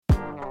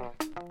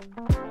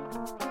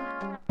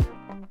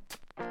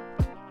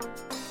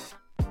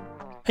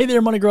Hey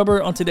there, Money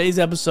Grubber. On today's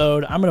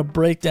episode, I'm going to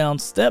break down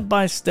step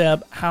by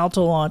step how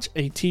to launch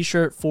a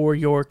t-shirt for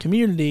your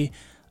community.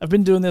 I've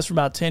been doing this for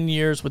about 10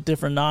 years with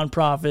different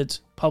nonprofits,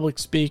 public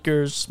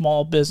speakers,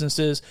 small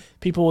businesses,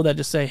 people that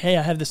just say, hey,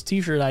 I have this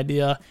t-shirt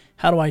idea.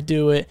 How do I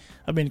do it?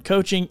 I've been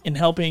coaching and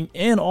helping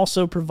and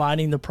also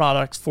providing the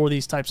products for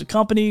these types of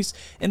companies,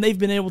 and they've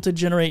been able to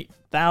generate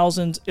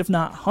thousands, if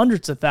not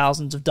hundreds of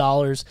thousands of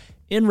dollars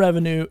in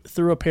revenue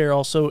through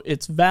apparel. So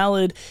it's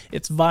valid,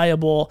 it's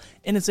viable,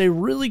 and it's a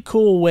really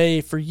cool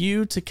way for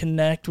you to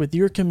connect with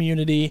your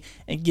community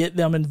and get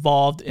them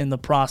involved in the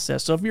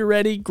process. So if you're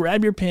ready,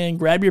 grab your pen,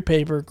 grab your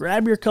paper,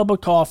 grab your cup of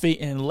coffee,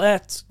 and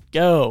let's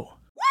go.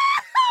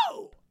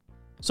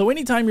 So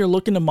anytime you're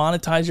looking to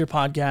monetize your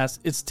podcast,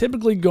 it's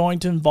typically going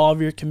to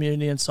involve your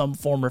community in some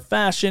form or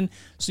fashion.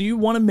 So you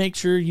want to make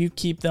sure you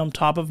keep them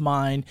top of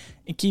mind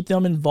and keep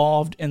them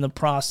involved in the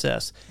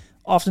process.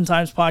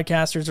 Oftentimes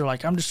podcasters are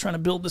like, I'm just trying to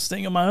build this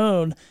thing on my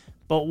own.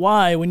 But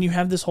why, when you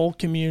have this whole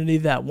community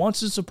that wants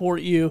to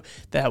support you,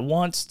 that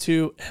wants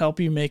to help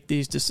you make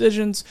these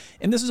decisions?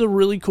 And this is a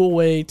really cool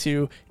way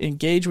to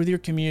engage with your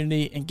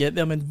community and get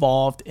them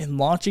involved in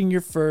launching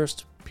your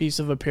first piece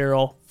of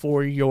apparel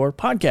for your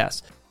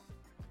podcast.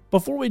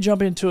 Before we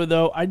jump into it,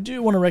 though, I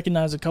do want to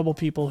recognize a couple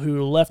people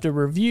who left a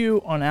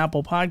review on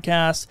Apple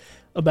Podcasts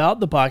about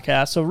the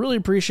podcast. So really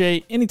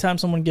appreciate anytime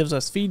someone gives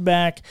us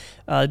feedback.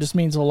 It just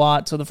means a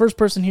lot. So the first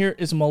person here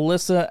is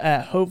Melissa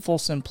at Hopeful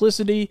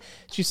Simplicity.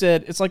 She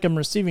said, it's like I'm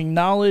receiving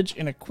knowledge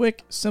in a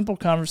quick, simple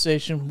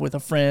conversation with a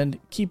friend.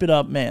 Keep it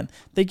up, man.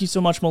 Thank you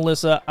so much,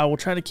 Melissa. I will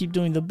try to keep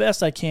doing the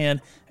best I can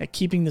at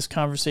keeping this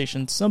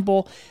conversation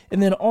simple. And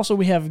then also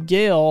we have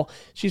Gail.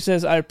 She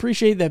says, I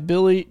appreciate that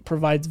Billy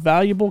provides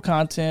valuable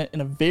content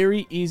in a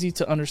very easy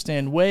to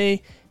understand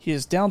way. He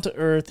is down to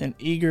earth and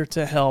eager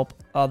to help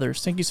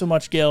others. Thank you so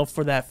much, Gail,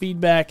 for that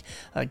feedback.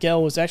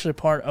 Gail was actually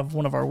part of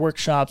one of our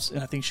workshops,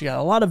 and I think she got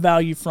a lot of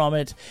value from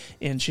it,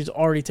 and she's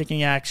already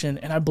taking action,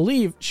 and I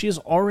believe she has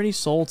already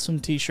sold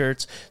some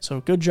t-shirts. So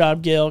good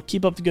job, Gail.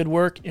 Keep up the good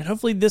work, and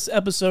hopefully this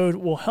episode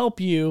will help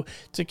you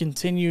to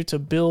continue to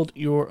build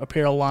your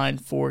apparel line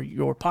for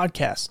your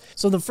podcast.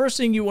 So the first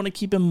thing you want to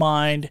keep in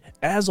mind,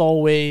 as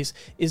always,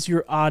 is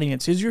your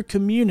audience, is your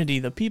community,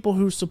 the people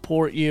who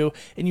support you,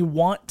 and you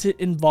want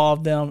to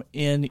involve them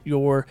in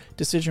your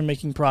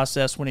decision-making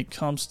process when it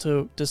comes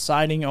to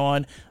deciding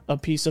on a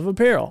piece of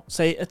apparel,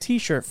 say a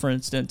t-shirt, for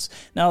instance.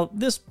 Now,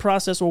 this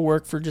process will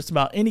work for just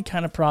about any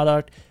kind of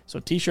product. So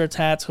t-shirts,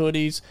 hats,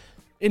 hoodies,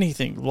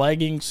 anything,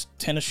 leggings,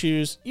 tennis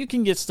shoes. You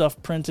can get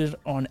stuff printed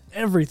on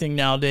everything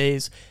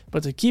nowadays,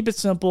 but to keep it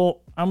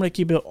simple, I'm going to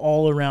keep it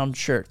all around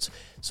shirts.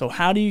 So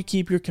how do you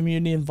keep your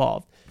community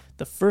involved?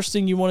 The first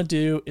thing you want to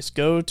do is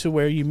go to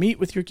where you meet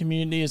with your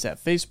community. Is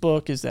that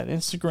Facebook? Is that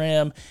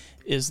Instagram?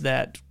 Is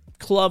that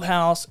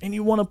Clubhouse? And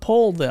you want to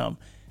poll them,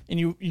 and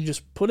you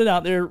just put it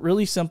out there,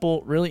 really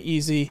simple, really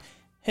easy.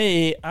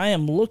 Hey, I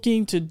am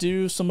looking to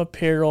do some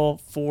apparel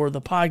for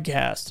the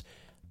podcast.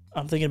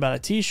 I'm thinking about a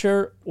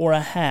t-shirt or a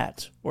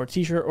hat, or a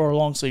t-shirt or a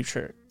long sleeve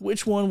shirt.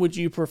 Which one would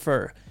you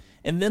prefer?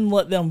 And then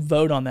let them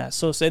vote on that.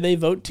 So say they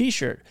vote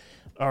t-shirt.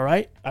 All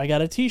right, I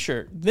got a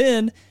t-shirt.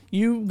 Then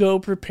you go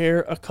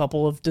prepare a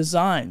couple of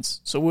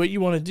designs. So what you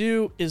want to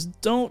do is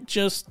don't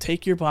just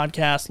take your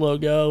podcast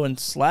logo and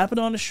slap it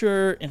on a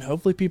shirt and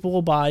hopefully people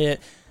will buy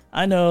it.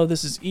 I know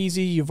this is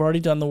easy. You've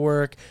already done the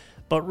work,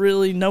 but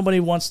really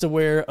nobody wants to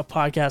wear a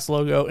podcast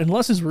logo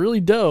unless it's really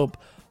dope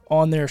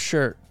on their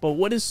shirt. But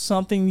what is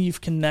something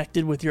you've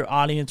connected with your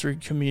audience or your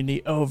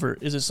community over?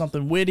 Is it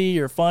something witty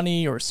or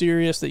funny or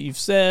serious that you've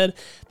said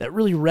that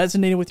really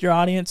resonated with your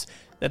audience,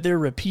 that they're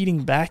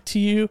repeating back to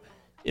you?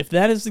 If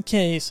that is the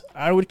case,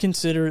 I would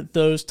consider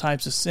those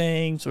types of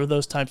sayings or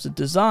those types of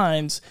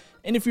designs.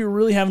 And if you're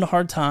really having a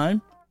hard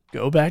time,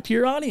 go back to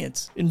your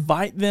audience.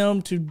 Invite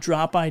them to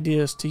drop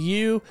ideas to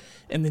you,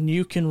 and then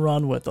you can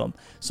run with them.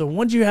 So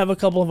once you have a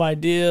couple of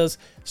ideas,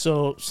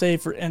 so say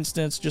for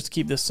instance, just to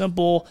keep this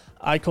simple,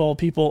 I call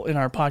people in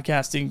our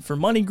podcasting for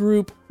money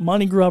group,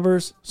 money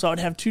grubbers. So I'd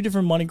have two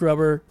different money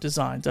grubber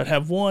designs. I'd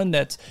have one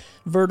that's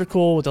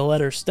vertical with the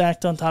letters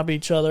stacked on top of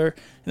each other,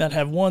 and I'd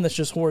have one that's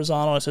just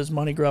horizontal. It says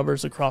money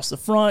grubbers across the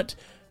front.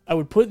 I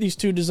would put these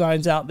two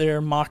designs out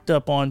there mocked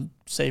up on,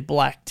 say,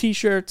 black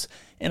t-shirts,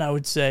 and I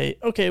would say,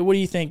 okay, what do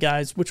you think,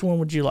 guys? Which one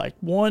would you like,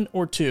 one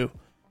or two?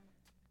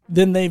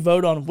 Then they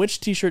vote on which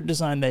t-shirt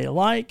design they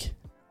like.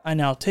 I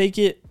now take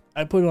it,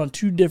 I put it on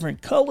two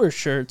different color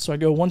shirts, so I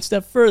go one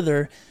step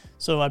further.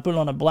 So I put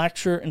on a black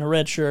shirt and a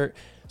red shirt.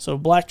 So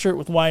black shirt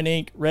with white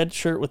ink, red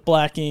shirt with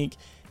black ink,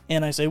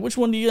 and I say, which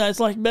one do you guys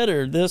like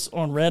better, this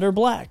on red or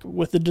black,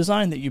 with the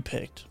design that you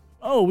picked?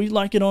 Oh, we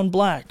like it on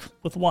black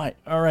with white.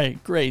 All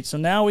right, great. So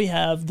now we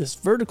have this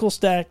vertical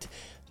stacked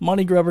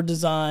money grubber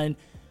design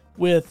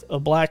with a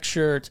black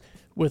shirt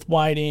with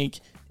white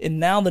ink. And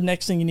now the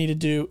next thing you need to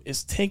do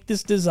is take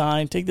this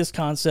design, take this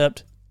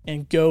concept,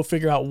 and go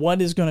figure out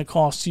what is going to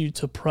cost you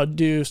to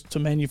produce, to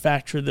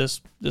manufacture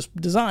this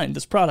design,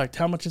 this product,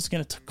 how much it's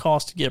going to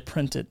cost to get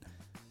printed.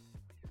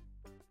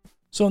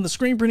 So in the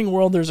screen printing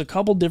world, there's a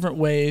couple different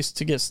ways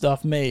to get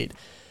stuff made.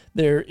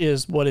 There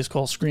is what is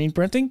called screen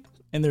printing,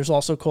 and there's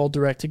also called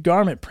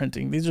direct-to-garment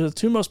printing. These are the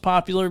two most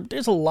popular.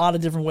 There's a lot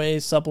of different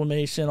ways,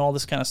 sublimation, all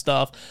this kind of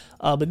stuff,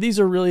 but these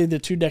are really the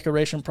two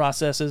decoration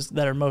processes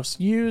that are most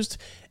used,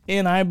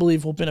 and I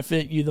believe will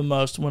benefit you the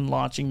most when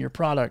launching your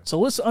product. So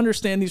let's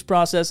understand these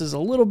processes a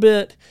little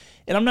bit,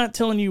 and I'm not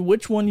telling you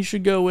which one you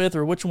should go with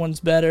or which one's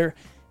better.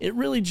 It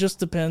really just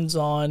depends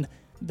on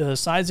the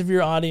size of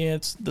your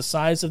audience, the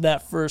size of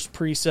that first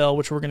pre-sale,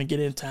 which we're going to get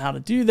into how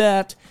to do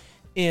that,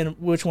 and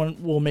which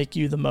one will make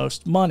you the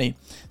most money.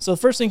 So the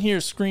first thing here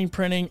is screen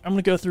printing. I'm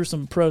going to go through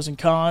some pros and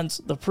cons.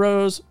 The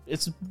pros,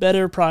 it's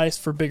better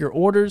priced for bigger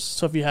orders.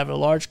 So if you have a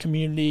large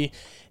community,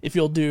 if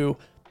you'll do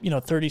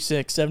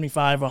 36,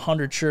 75,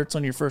 100 shirts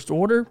on your first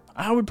order,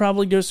 I would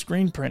probably go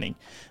screen printing.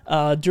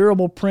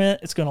 Durable print,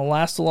 it's going to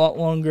last a lot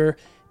longer.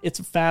 It's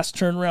a fast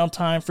turnaround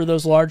time for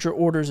those larger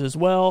orders as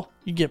well.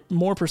 You get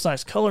more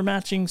precise color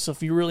matching. So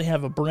if you really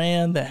have a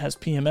brand that has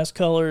PMS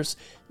colors,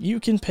 you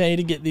can pay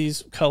to get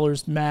these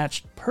colors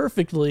matched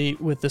perfectly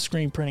with the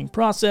screen printing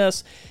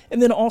process.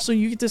 And then also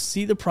you get to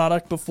see the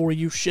product before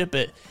you ship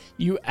it.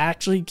 You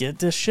actually get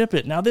to ship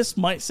it. Now this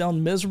might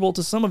sound miserable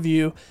to some of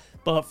you,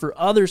 but for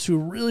others who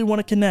really want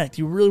to connect,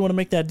 you really want to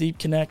make that deep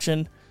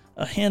connection,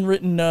 a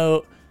handwritten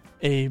note,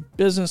 a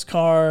business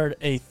card,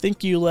 a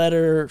thank you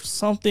letter,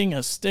 something,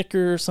 a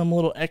sticker, some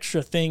little extra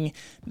thing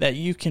that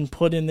you can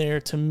put in there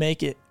to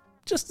make it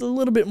just a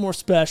little bit more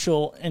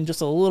special and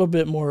just a little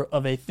bit more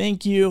of a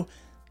thank you.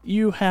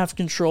 You have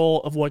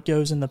control of what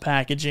goes in the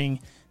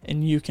packaging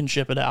and you can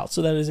ship it out.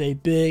 So that is a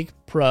big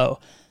pro.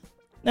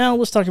 Now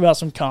let's talk about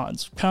some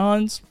cons.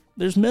 Cons,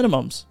 there's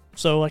minimums.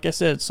 So like I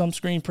said, some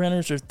screen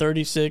printers are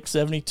 36,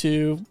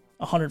 72,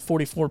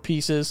 144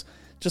 pieces.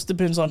 Just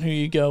depends on who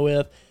you go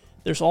with.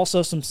 There's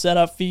also some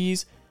setup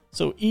fees.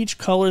 So each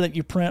color that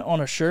you print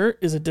on a shirt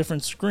is a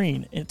different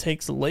screen. It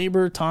takes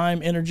labor, time,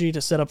 energy to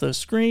set up those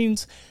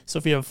screens. So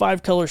if you have a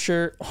 5-color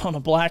shirt on a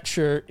black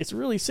shirt, it's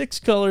really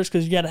 6 colors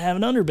because you got to have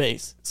an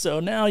underbase.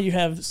 So now you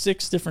have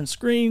 6 different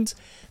screens.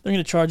 They're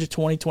going to charge you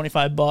 $20,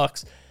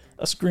 $25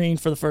 a screen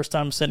for the first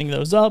time setting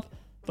those up.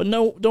 But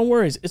no, don't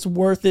worry, it's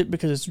worth it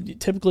because it's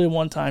typically a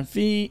one-time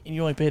fee and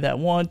you only pay that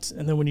once.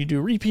 And then when you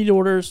do repeat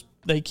orders,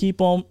 they keep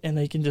them and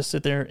they can just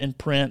sit there and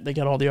print. They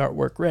got all the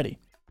artwork ready.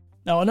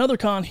 Now, another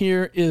con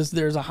here is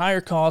there's a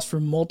higher cost for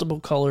multiple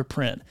color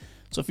print.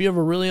 So if you have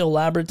a really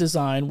elaborate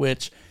design,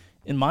 which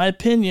in my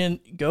opinion,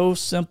 go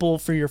simple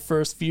for your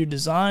first few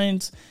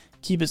designs,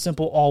 keep it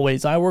simple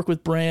always. I work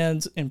with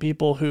brands and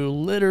people who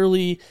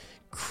literally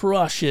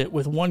crush it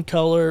with one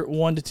color,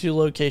 1 to 2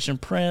 location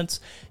prints,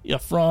 a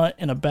front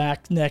and a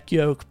back neck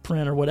yoke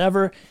print or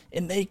whatever,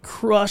 and they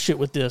crush it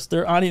with this.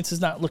 Their audience is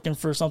not looking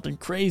for something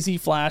crazy,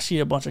 flashy,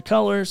 a bunch of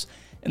colors,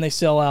 and they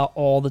sell out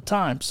all the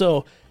time.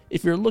 So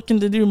if you're looking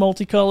to do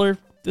multicolor,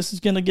 this is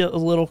going to get a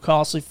little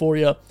costly for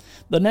you.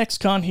 The next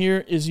con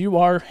here is you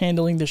are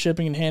handling the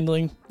shipping and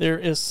handling. There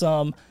is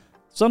some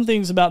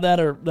things about that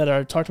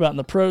are talked about in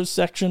the pros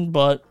section,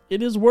 but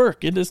it is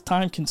work. It is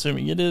time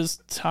consuming. It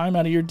is time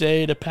out of your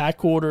day to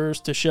pack orders,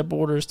 to ship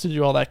orders, to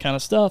do all that kind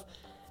of stuff.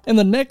 And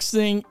the next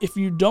thing, if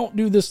you don't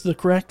do this the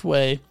correct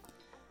way,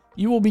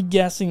 you will be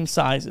guessing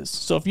sizes.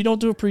 So if you don't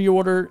do a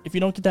pre-order, if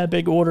you don't get that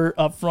big order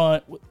up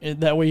front,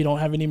 that way you don't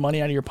have any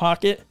money out of your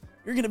pocket,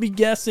 you're going to be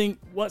guessing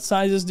what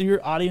sizes do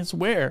your audience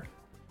wear.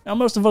 Now,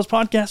 most of us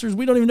podcasters,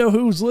 we don't even know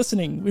who's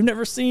listening. We've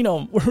never seen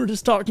them. We're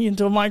just talking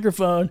into a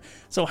microphone.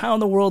 So how in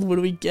the world would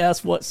we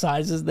guess what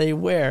sizes they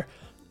wear?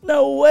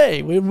 No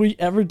way would we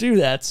ever do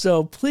that.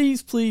 So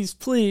please, please,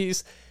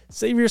 please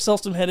save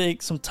yourself some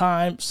headache, some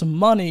time, some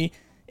money,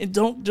 and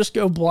don't just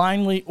go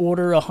blindly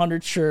order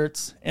 100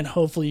 shirts and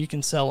hopefully you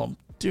can sell them.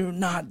 Do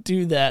not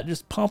do that.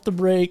 Just pump the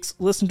brakes.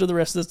 Listen to the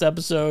rest of this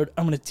episode.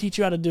 I'm going to teach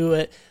you how to do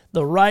it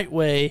the right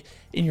way,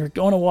 and you're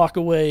going to walk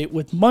away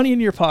with money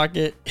in your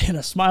pocket and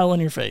a smile on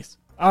your face.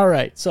 All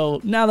right, so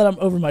now that I'm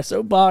over my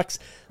soapbox,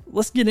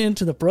 let's get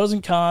into the pros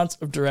and cons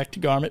of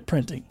direct-to-garment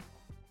printing.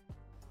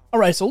 All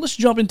right, so let's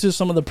jump into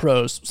some of the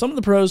pros. Some of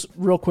the pros,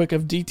 real quick,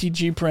 of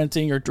DTG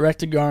printing or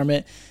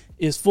direct-to-garment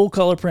is full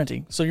color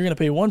printing. So you're going to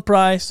pay one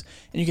price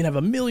and you can have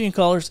 1 million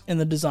colors in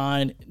the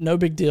design. No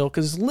big deal,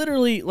 because it's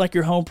literally like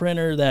your home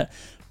printer that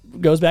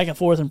goes back and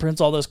forth and prints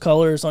all those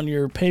colors on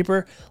your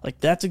paper. Like,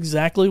 that's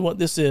exactly what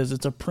this is.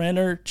 It's a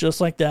printer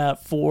just like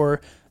that for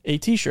a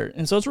t-shirt.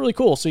 And so it's really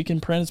cool. So you can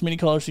print as many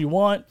colors as you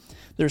want.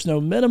 There's no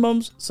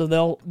minimums.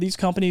 So these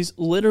companies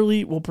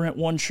literally will print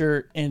one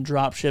shirt and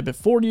drop ship it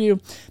for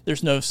you.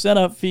 There's no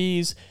setup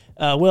fees.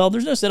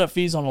 There's no setup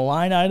fees on a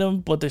line item,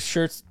 but the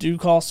shirts do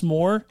cost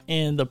more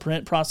and the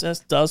print process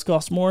does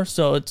cost more.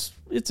 So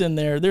it's in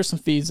there. There's some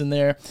fees in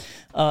there.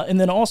 And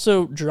then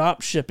also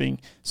drop shipping.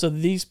 So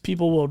these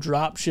people will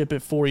drop ship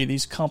it for you.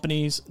 These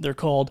companies, they're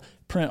called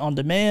print on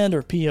demand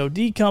or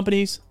POD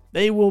companies.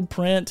 They will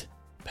print,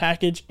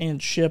 package,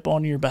 and ship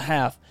on your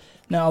behalf.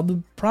 Now,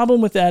 the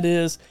problem with that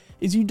is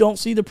you don't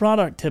see the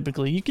product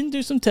typically. You can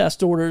do some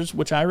test orders,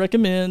 which I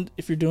recommend.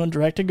 If you're doing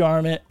direct to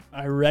garment,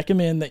 I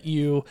recommend that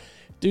you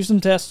do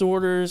some test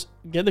orders,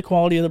 get the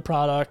quality of the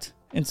product,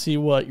 and see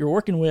what you're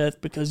working with,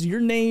 because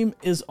your name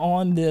is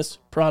on this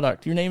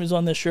product. Your name is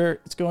on this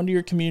shirt. It's going to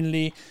your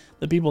community,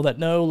 the people that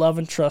know, love,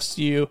 and trust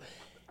you.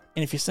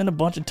 And if you send a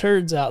bunch of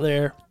turds out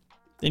there,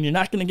 then you're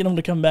not going to get them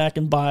to come back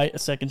and buy a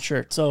second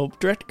shirt. So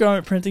direct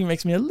garment printing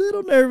makes me a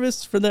little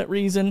nervous for that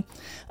reason.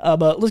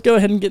 But let's go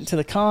ahead and get into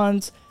the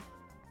cons.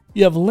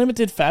 You have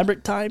limited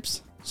fabric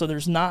types. So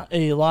there's not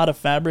a lot of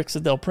fabrics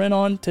that they'll print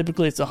on.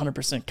 Typically it's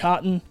 100%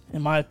 cotton.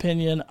 In my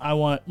opinion, I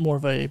want more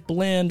of a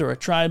blend or a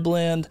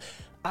tri-blend.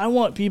 I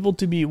want people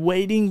to be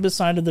waiting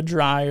beside of the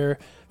dryer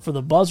for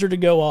the buzzer to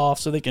go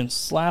off so they can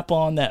slap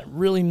on that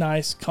really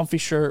nice comfy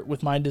shirt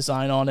with my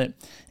design on it.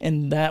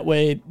 And that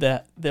way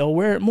that they'll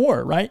wear it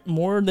more, right? The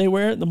more they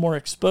wear it, the more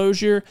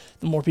exposure,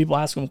 the more people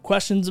ask them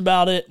questions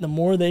about it, the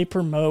more they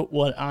promote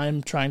what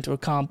I'm trying to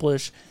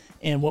accomplish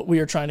and what we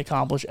are trying to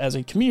accomplish as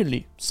a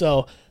community.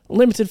 So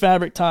limited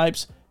fabric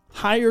types,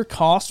 higher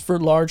cost for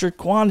larger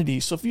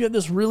quantities. So if you have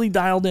this really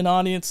dialed in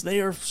audience, they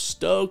are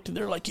stoked.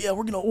 They're like, yeah,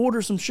 we're going to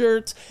order some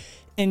shirts.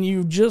 And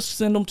you just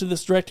send them to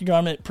this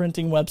direct-to-garment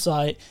printing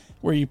website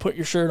where you put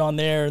your shirt on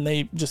there and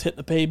they just hit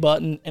the pay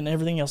button and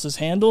everything else is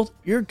handled,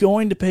 you're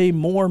going to pay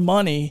more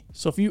money.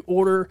 So if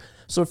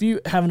you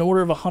have an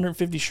order of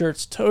 150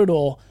 shirts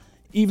total,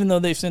 even though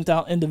they've sent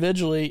out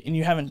individually and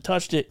you haven't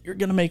touched it, you're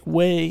going to make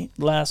way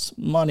less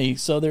money.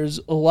 So there's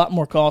a lot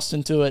more cost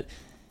into it.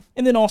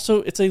 And then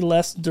also, it's a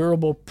less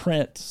durable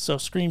print. So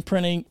screen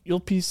printing,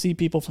 you'll see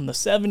people from the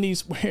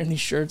 70s wearing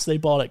these shirts they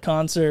bought at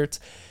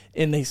concerts,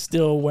 and they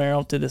still wear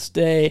them to this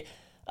day.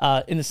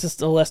 And it's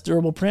just a less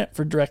durable print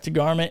for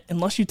direct-to-garment,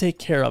 unless you take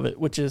care of it,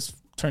 which is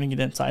turning it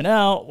inside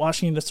out,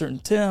 washing it at a certain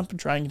temp,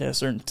 drying it at a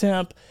certain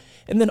temp.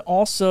 And then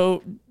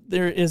also,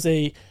 there is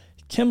a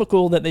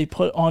chemical that they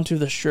put onto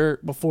the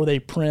shirt before they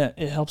print.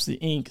 It helps the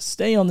ink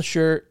stay on the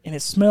shirt, and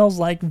it smells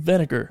like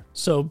vinegar.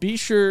 So be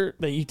sure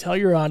that you tell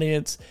your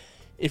audience,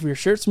 if your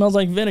shirt smells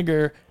like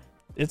vinegar,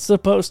 it's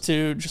supposed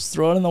to just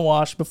throw it in the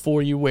wash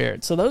before you wear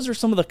it. So those are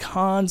some of the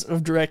cons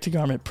of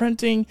direct-to-garment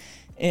printing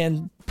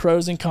and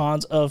pros and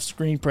cons of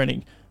screen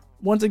printing.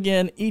 Once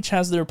again, each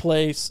has their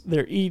place.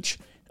 They're each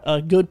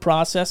good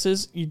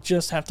processes. You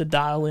just have to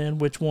dial in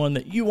which one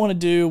that you want to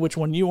do, which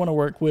one you want to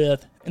work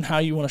with, and how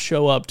you want to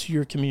show up to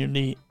your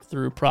community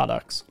through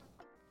products.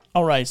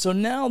 All right, so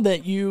now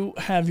that you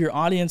have your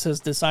audience has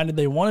decided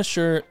they want a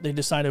shirt, they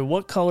decided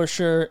what color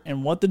shirt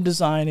and what the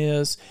design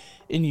is,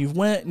 and you've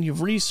went and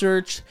you've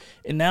researched,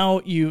 and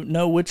now you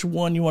know which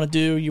one you want to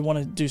do. You want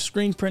to do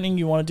screen printing,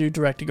 you want to do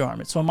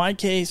direct-to-garment. So in my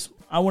case,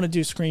 I want to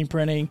do screen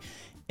printing,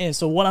 and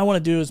so what I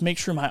want to do is make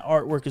sure my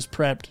artwork is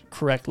prepped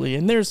correctly.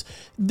 And there's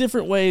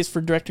different ways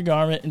for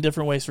direct-to-garment and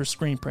different ways for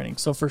screen printing.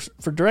 So for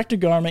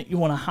direct-to-garment, you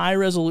want a high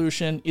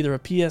resolution, either a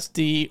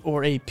PSD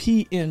or a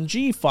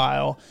PNG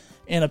file.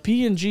 And a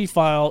PNG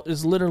file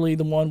is literally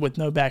the one with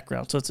no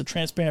background. So it's a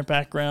transparent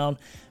background,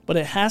 but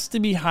it has to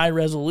be high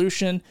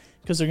resolution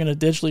because they're going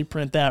to digitally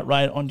print that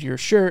right onto your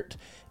shirt.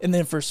 And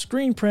then for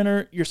screen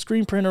printer, your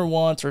screen printer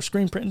wants a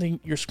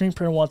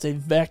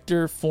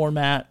vector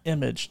format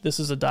image. This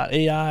is a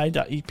 .ai,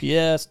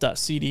 .eps,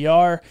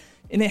 .cdr,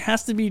 and it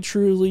has to be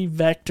truly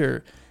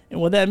vector. And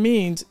what that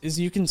means is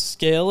you can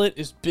scale it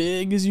as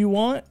big as you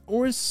want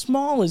or as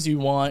small as you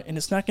want, and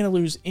it's not going to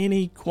lose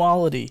any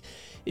quality.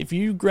 If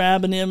you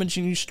grab an image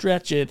and you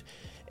stretch it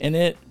and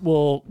it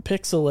will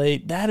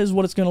pixelate, that is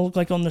what it's going to look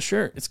like on the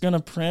shirt. It's going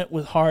to print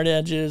with hard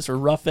edges or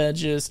rough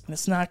edges, and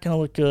it's not going to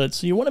look good.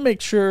 So you want to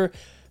make sure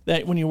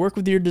that when you work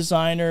with your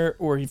designer,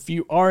 or if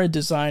you are a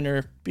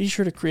designer, be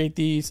sure to create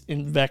these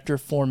in vector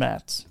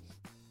formats.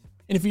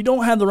 And if you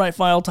don't have the right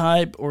file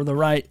type or the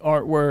right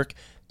artwork,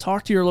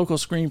 talk to your local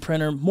screen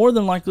printer. More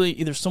than likely,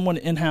 either someone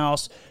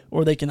in-house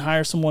or they can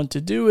hire someone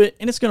to do it,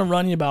 and it's going to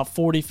run you about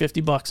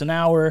 $40-50 an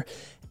hour.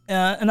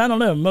 And I don't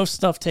know, most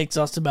stuff takes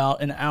us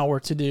about an hour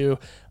to do,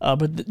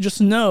 but just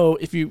know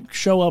if you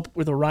show up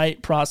with the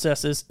right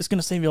processes, it's going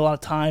to save you a lot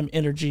of time,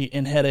 energy,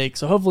 and headache.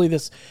 So hopefully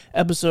this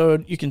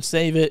episode, you can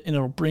save it, and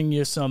it'll bring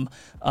you some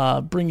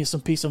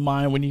peace of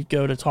mind when you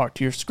go to talk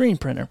to your screen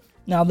printer.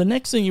 Now, the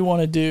next thing you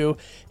want to do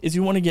is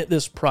you want to get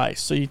this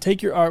price. So you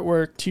take your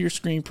artwork to your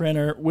screen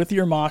printer with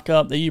your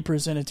mock-up that you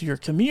presented to your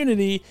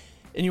community,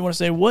 and you want to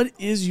say, what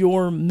is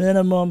your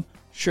minimum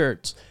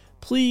shirts?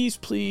 Please,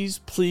 please,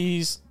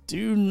 please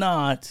do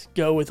not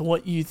go with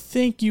what you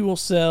think you will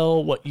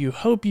sell, what you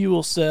hope you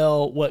will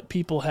sell, what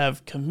people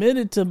have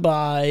committed to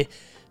buy.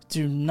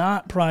 Do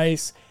not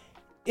price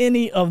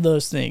any of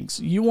those things.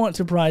 You want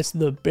to price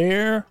the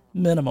bare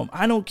minimum.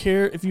 I don't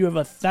care if you have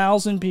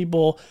 1,000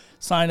 people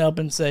sign up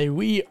and say,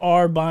 we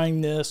are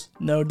buying this,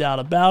 no doubt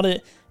about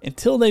it.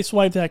 Until they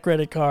swipe that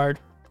credit card,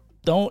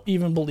 don't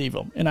even believe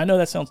them. And I know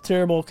that sounds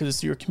terrible because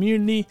it's your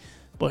community,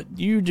 but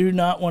you do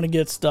not want to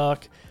get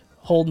stuck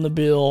holding the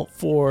bill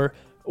for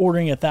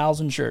ordering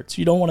 1,000 shirts.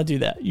 You don't want to do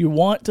that. You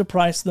want to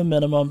price the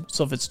minimum.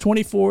 So if it's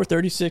 $24,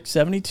 $36,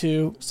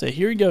 $72, say,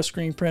 here you go,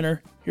 screen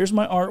printer. Here's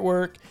my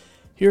artwork.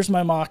 Here's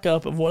my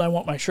mock-up of what I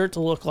want my shirt to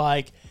look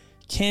like.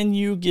 Can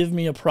you give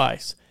me a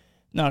price?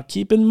 Now,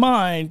 keep in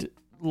mind,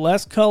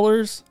 less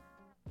colors,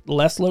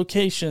 less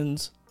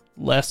locations,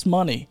 less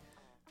money.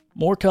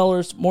 More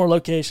colors, more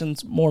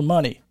locations, more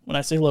money. When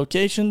I say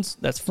locations,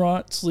 that's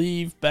front,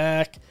 sleeve,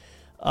 back.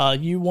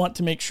 You want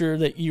to make sure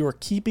that you are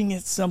keeping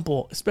it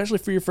simple, especially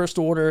for your first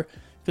order,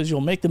 because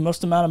you'll make the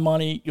most amount of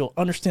money. You'll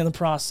understand the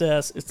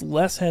process. It's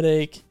less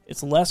headache.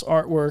 It's less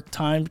artwork,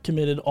 time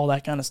committed, all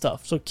that kind of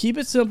stuff. So keep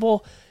it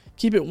simple.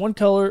 Keep it one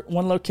color,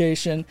 one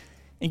location,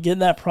 and get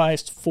that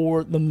priced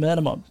for the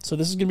minimum. So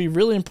this is going to be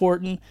really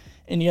important,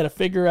 and you got to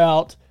figure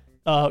out,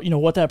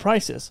 what that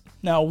price is.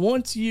 Now,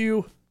 once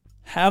you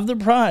have the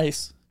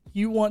price,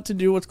 you want to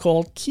do what's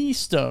called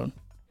Keystone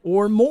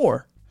or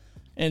more.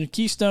 And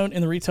Keystone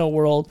in the retail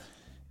world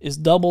is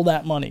double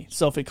that money.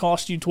 So if it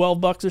costs you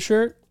 $12 a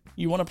shirt,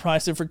 you want to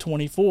price it for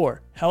 $24.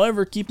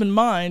 However, keep in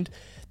mind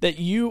that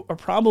you are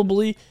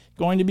probably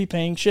going to be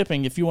paying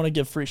shipping. If you want to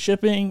give free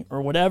shipping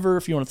or whatever,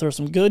 if you want to throw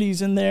some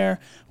goodies in there,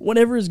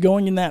 whatever is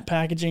going in that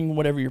packaging,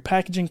 whatever your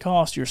packaging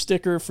costs, your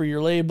sticker for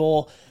your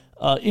label,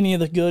 any of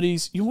the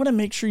goodies, you want to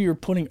make sure you're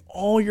putting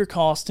all your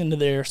costs into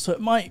there. So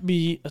it might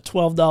be a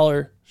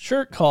 $12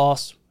 shirt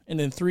cost and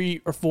then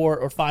 $3 or $4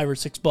 or $5 or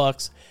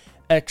 $6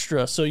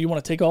 extra. So you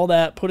want to take all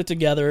that, put it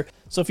together.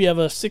 So if you have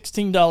a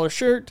 $16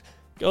 shirt,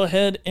 go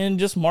ahead and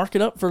just mark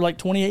it up for like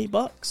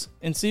 $28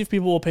 and see if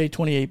people will pay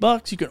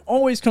 $28. You can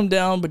always come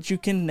down, but you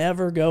can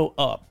never go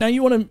up. Now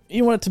you want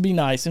it to be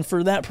nice, and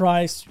for that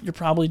price, you're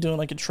probably doing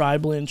like a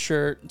tri-blend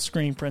shirt,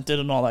 screen printed,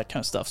 and all that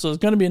kind of stuff. So it's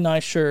going to be a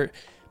nice shirt,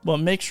 but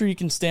make sure you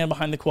can stand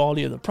behind the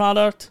quality of the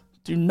product.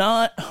 Do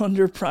not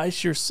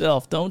underprice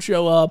yourself. Don't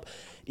show up,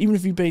 even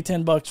if you pay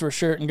 $10 for a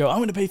shirt, and go, I'm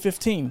going to pay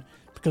 $15,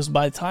 because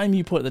by the time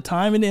you put the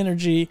time and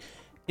energy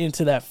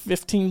into that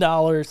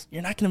 $15,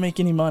 you're not going to make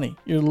any money.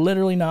 You're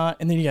literally not.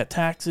 And then you got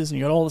taxes and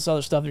you got all this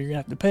other stuff that you're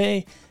going to have to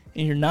pay,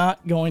 and you're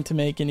not going to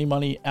make any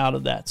money out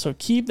of that. So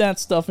keep that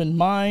stuff in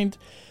mind.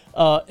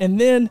 And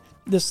then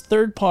this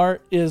third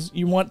part is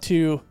you want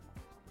to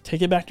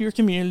take it back to your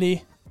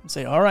community and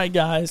say, all right,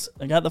 guys,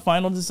 I got the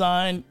final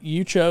design.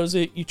 You chose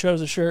it. You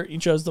chose a shirt. You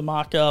chose the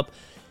mock-up.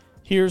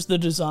 Here's the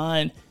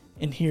design,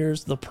 and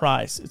here's the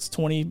price. It's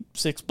 $26,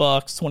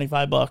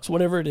 $25,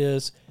 whatever it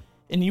is.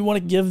 And you want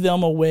to give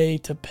them a way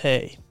to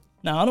pay.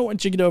 Now, I don't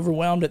want you to get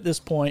overwhelmed at this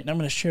point, and I'm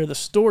going to share the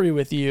story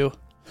with you.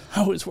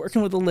 I was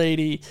working with a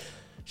lady.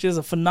 She has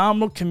a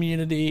phenomenal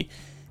community,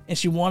 and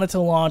she wanted to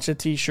launch a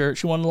t-shirt.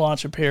 She wanted to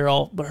launch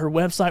apparel, but her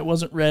website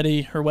wasn't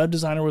ready. Her web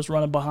designer was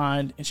running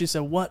behind, and she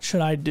said, what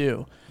should I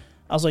do?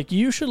 I was like,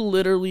 you should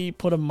literally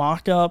put a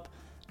mock-up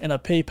and a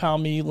PayPal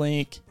Me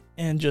link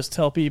and just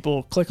tell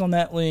people, click on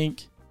that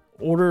link,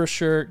 order a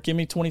shirt, give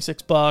me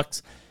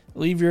 $26,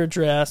 leave your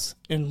address,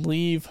 and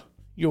leave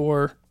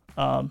your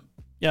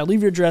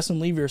address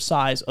and leave your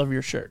size of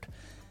your shirt.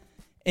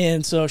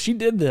 And so she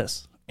did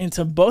this, and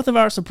to both of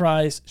our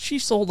surprise, she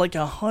sold like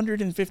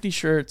 150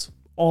 shirts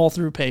all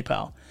through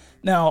PayPal.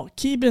 Now,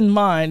 keep in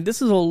mind,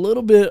 this is a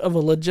little bit of a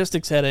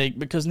logistics headache,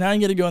 because now you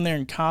got to go in there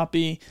and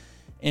copy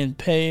and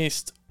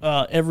paste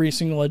every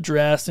single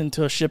address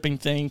into a shipping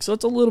thing. So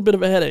it's a little bit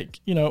of a headache,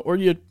 or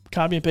you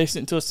copy and paste it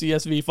into a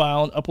CSV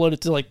file and upload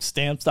it to like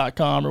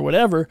stamps.com or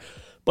whatever,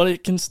 but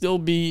it can still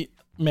be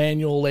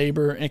manual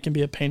labor and it can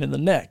be a pain in the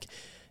neck.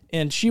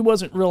 And she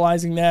wasn't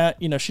realizing that.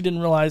 She didn't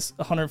realize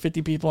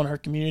 150 people in her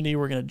community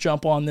were going to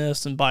jump on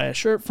this and buy a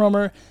shirt from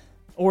her,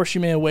 or she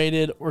may have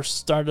waited or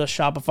started a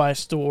Shopify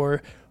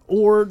store,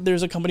 or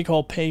there's a company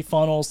called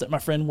PayFunnels that my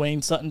friend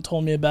Wayne Sutton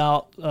told me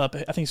about. I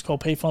think it's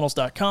called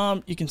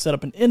payfunnels.com. You can set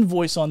up an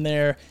invoice on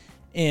there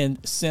and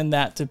send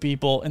that to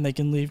people, and they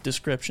can leave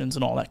descriptions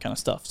and all that kind of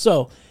stuff.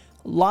 So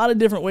a lot of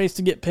different ways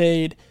to get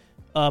paid.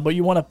 But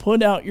you want to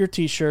put out your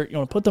t-shirt, you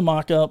want to put the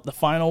mock-up, the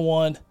final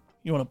one,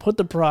 you want to put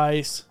the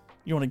price,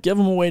 you want to give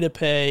them a way to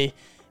pay,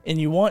 and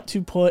you want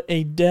to put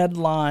a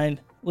deadline,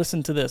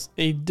 listen to this,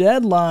 a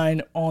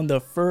deadline on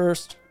the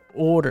first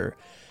order.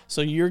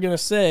 So you're going to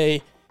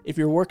say, if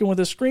you're working with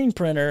a screen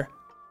printer,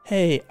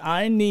 hey,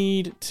 I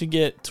need to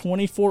get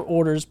 24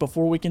 orders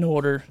before we can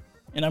order,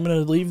 and I'm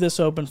going to leave this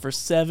open for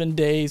 7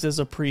 days as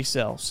a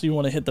pre-sale. So you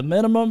want to hit the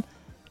minimum,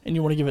 and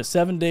you want to give it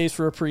 7 days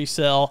for a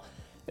pre-sale,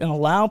 and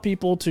allow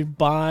people to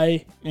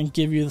buy and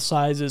give you the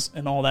sizes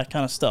and all that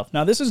kind of stuff.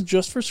 Now, this is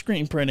just for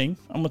screen printing.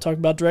 I'm going to talk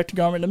about direct to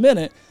garment in a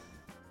minute,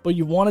 but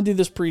you want to do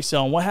this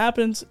pre-sale. And what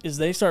happens is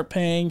they start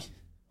paying,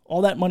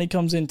 all that money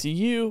comes into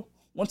you.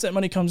 Once that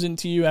money comes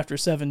into you after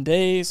 7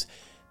 days,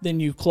 then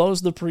you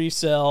close the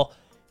pre-sale,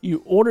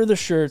 you order the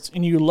shirts,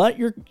 and you let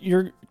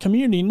your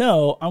community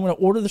know, I'm going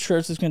to order the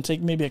shirts. It's going to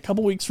take maybe a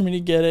couple weeks for me to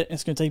get it.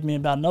 It's going to take me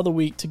about another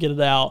week to get it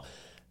out.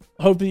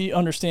 Hope you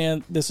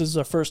understand this is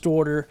a first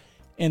order,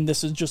 and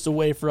this is just a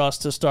way for us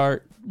to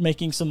start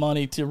making some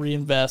money to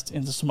reinvest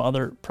into some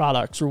other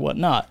products or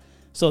whatnot.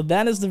 So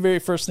that is the very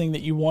first thing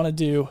that you want to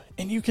do.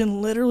 And you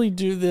can literally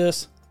do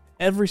this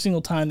every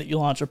single time that you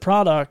launch a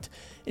product.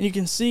 And you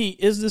can see,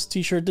 is this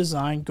t-shirt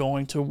design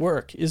going to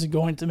work? Is it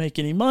going to make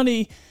any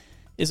money?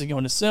 Is it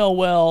going to sell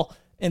well?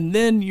 And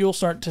then you'll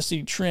start to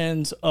see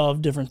trends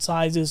of different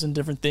sizes and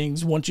different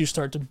things once you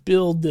start to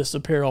build this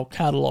apparel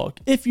catalog.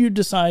 If you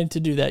decide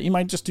to do that, you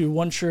might just do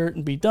one shirt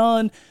and be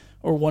done,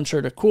 or one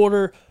shirt a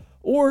quarter,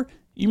 or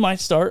You might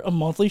start a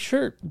monthly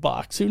shirt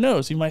box. Who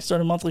knows? You might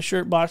start a monthly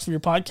shirt box for your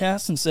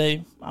podcast and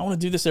say, I want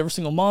to do this every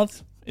single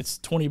month. It's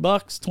 $20,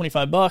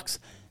 $25.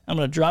 I'm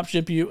going to drop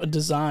ship you a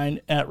design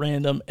at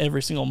random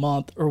every single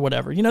month or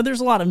whatever. You know, there's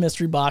a lot of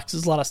mystery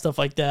boxes, a lot of stuff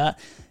like that.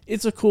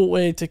 It's a cool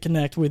way to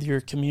connect with your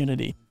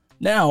community.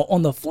 Now,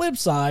 on the flip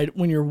side,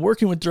 when you're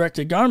working with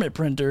direct-to-garment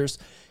printers,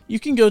 you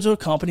can go to a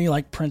company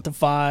like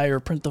Printify or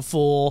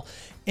Printful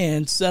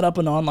and set up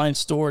an online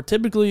store.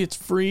 Typically, it's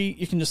free.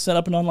 You can just set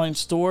up an online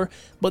store.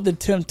 But the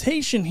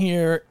temptation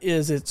here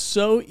is it's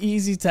so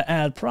easy to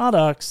add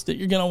products that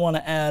you're going to want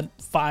to add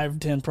 5,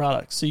 10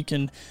 products. So you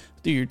can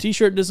do your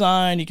t-shirt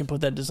design. You can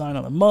put that design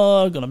on a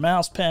mug, on a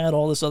mouse pad,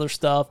 all this other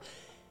stuff.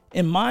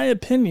 In my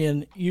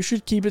opinion, you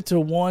should keep it to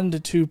 1 to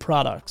 2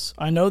 products.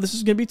 I know this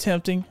is going to be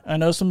tempting. I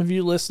know some of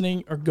you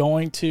listening are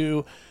going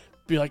to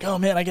be like, oh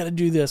man, I got to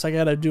do this. I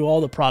got to do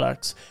all the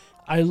products.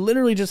 I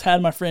literally just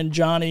had my friend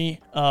Johnny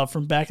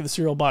from Back of the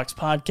Cereal Box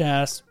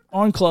podcast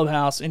on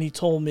Clubhouse, and he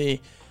told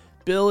me,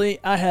 Billy,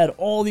 I had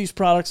all these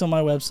products on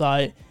my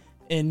website,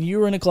 and you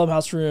were in a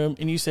Clubhouse room,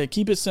 and you said,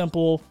 keep it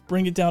simple,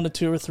 bring it down to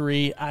 2 or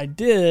 3. I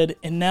did,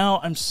 and now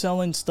I'm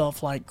selling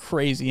stuff like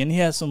crazy. And he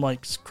has some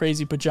like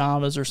crazy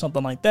pajamas or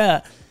something like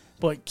that,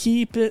 but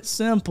keep it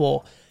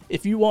simple.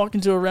 If you walk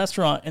into a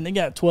restaurant and they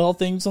got 12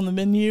 things on the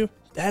menu,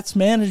 that's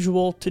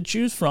manageable to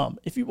choose from.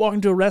 If you walk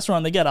into a restaurant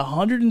and they got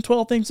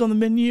 112 things on the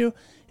menu,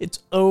 it's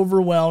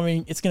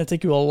overwhelming. It's going to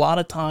take you a lot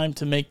of time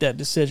to make that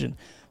decision.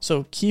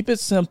 So keep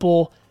it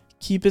simple,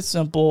 keep it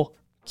simple,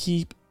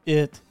 keep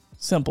it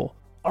simple.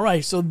 All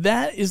right, so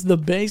that is the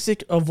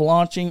basic of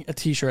launching a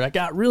t-shirt. I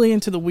got really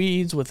into the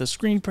weeds with the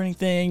screen printing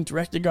thing,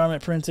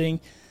 direct-to-garment printing,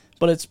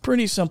 but it's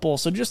pretty simple.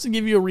 So just to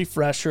give you a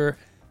refresher,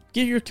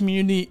 get your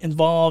community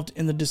involved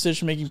in the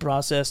decision-making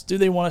process. Do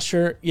they want a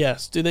shirt?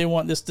 Yes. Do they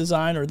want this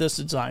design or this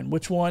design?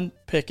 Which one?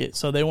 Pick it.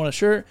 So they want a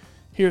shirt.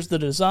 Here's the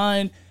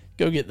design.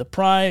 Go get the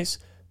price.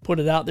 Put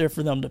it out there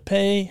for them to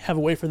pay. Have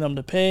a way for them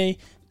to pay.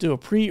 Do a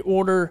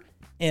pre-order.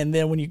 And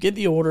then when you get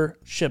the order,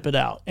 ship it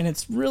out. And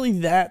it's really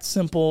that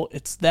simple.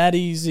 It's that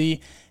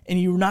easy.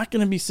 And you're not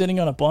going to be sitting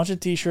on a bunch of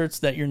t-shirts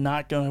that you're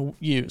not going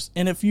to use.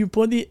 And if you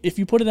put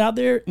it out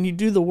there and you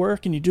do the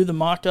work and you do the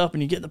mock-up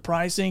and you get the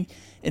pricing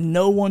and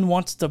no one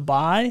wants to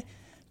buy,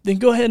 then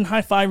go ahead and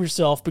high-five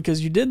yourself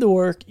because you did the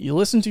work, you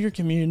listened to your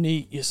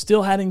community, you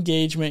still had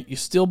engagement, you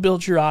still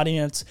built your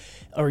audience,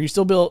 or you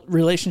still built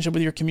relationship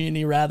with your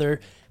community rather,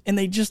 and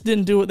they just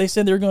didn't do what they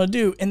said they were going to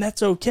do. And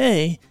that's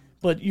okay,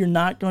 but you're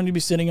not going to be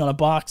sitting on a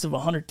box of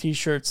 100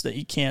 t-shirts that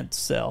you can't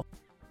sell.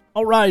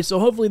 All right, so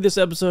hopefully this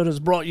episode has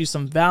brought you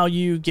some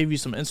value, gave you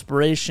some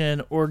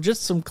inspiration, or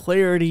just some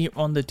clarity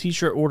on the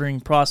t-shirt ordering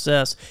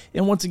process.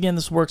 And once again,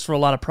 this works for a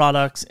lot of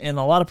products, and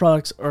a lot of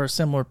products are a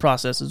similar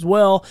process as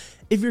well.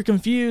 If you're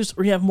confused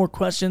or you have more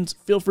questions,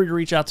 feel free to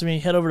reach out to me.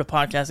 Head over to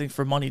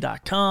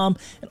podcastingformoney.com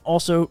and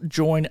also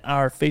join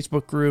our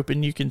Facebook group.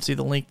 And you can see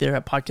the link there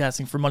at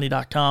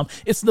podcastingformoney.com.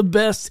 It's the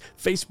best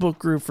Facebook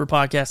group for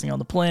podcasting on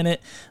the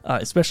planet,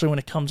 especially when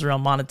it comes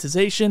around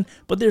monetization.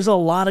 But there's a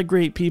lot of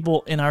great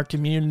people in our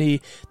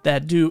community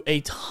that do a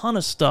ton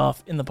of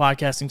stuff in the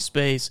podcasting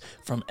space,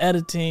 from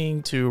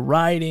editing to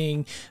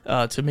writing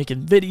to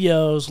making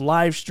videos,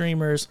 live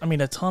streamers. I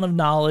mean, a ton of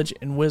knowledge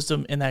and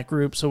wisdom in that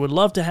group. So would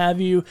love to have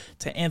you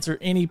to answer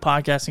any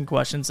podcasting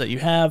questions that you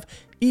have,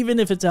 even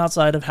if it's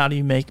outside of how do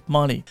you make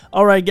money.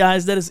 All right,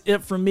 guys, that is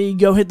it from me.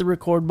 Go hit the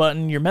record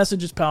button. Your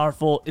message is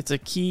powerful. It's a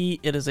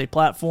key. It is a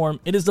platform.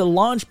 It is the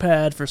launch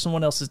pad for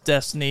someone else's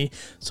destiny.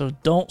 So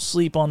don't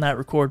sleep on that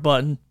record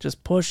button.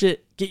 Just push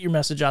it, get your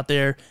message out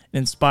there, and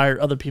inspire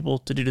other people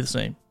to do the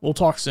same. We'll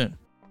talk soon.